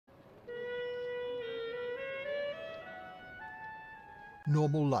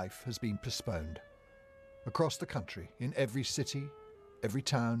normal life has been postponed. Across the country, in every city, every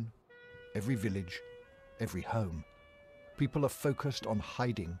town, every village, every home, people are focused on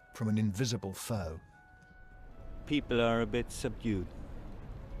hiding from an invisible foe. People are a bit subdued.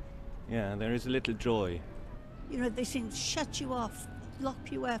 Yeah, there is a little joy. You know, they seem to shut you off,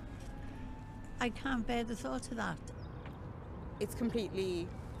 lock you up. I can't bear the thought of that. It's completely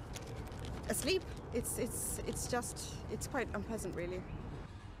asleep. It's quite unpleasant, really.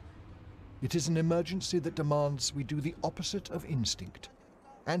 It is an emergency that demands we do the opposite of instinct.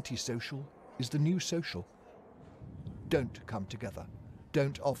 Antisocial is the new social. Don't come together.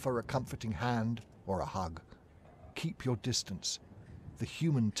 Don't offer a comforting hand or a hug. Keep your distance. The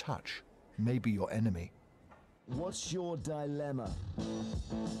human touch may be your enemy. What's your dilemma?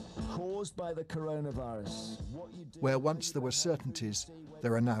 Caused by the coronavirus. Where once there were certainties,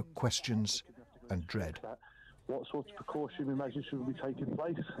 there are now questions and dread. What sort of precautionary measures should be taking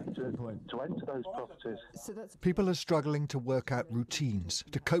place to enter those properties? People are struggling to work out routines,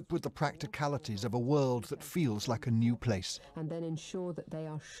 to cope with the practicalities of a world that feels like a new place. And then ensure that they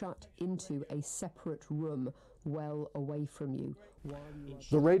are shut into a separate room well away from you.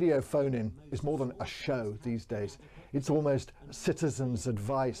 The radio phone-in is more than a show these days. It's almost citizens'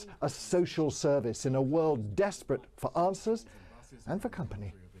 advice, a social service in a world desperate for answers and for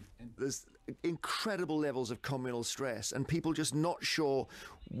company. There's incredible levels of communal stress and people just not sure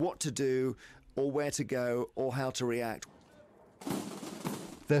what to do or where to go or how to react.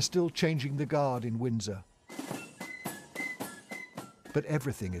 They're still changing the guard in Windsor. But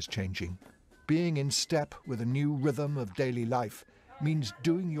everything is changing. Being in step with a new rhythm of daily life means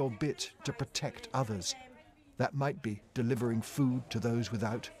doing your bit to protect others. That might be delivering food to those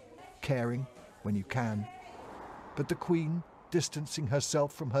without, caring when you can. But the Queen, distancing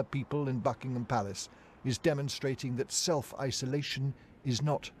herself from her people in Buckingham Palace, is demonstrating that self-isolation is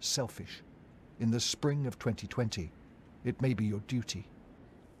not selfish. In the spring of 2020, it may be your duty.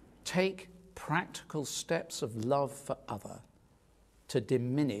 Take practical steps of love for other to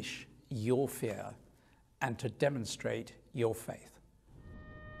diminish your fear and to demonstrate your faith.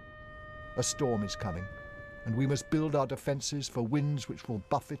 A storm is coming, and we must build our defences for winds which will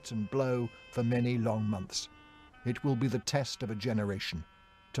buffet and blow for many long months. It will be the test of a generation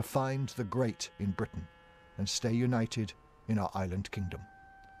to find the great in Britain and stay united in our island kingdom.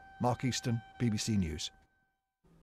 Mark Easton, BBC News.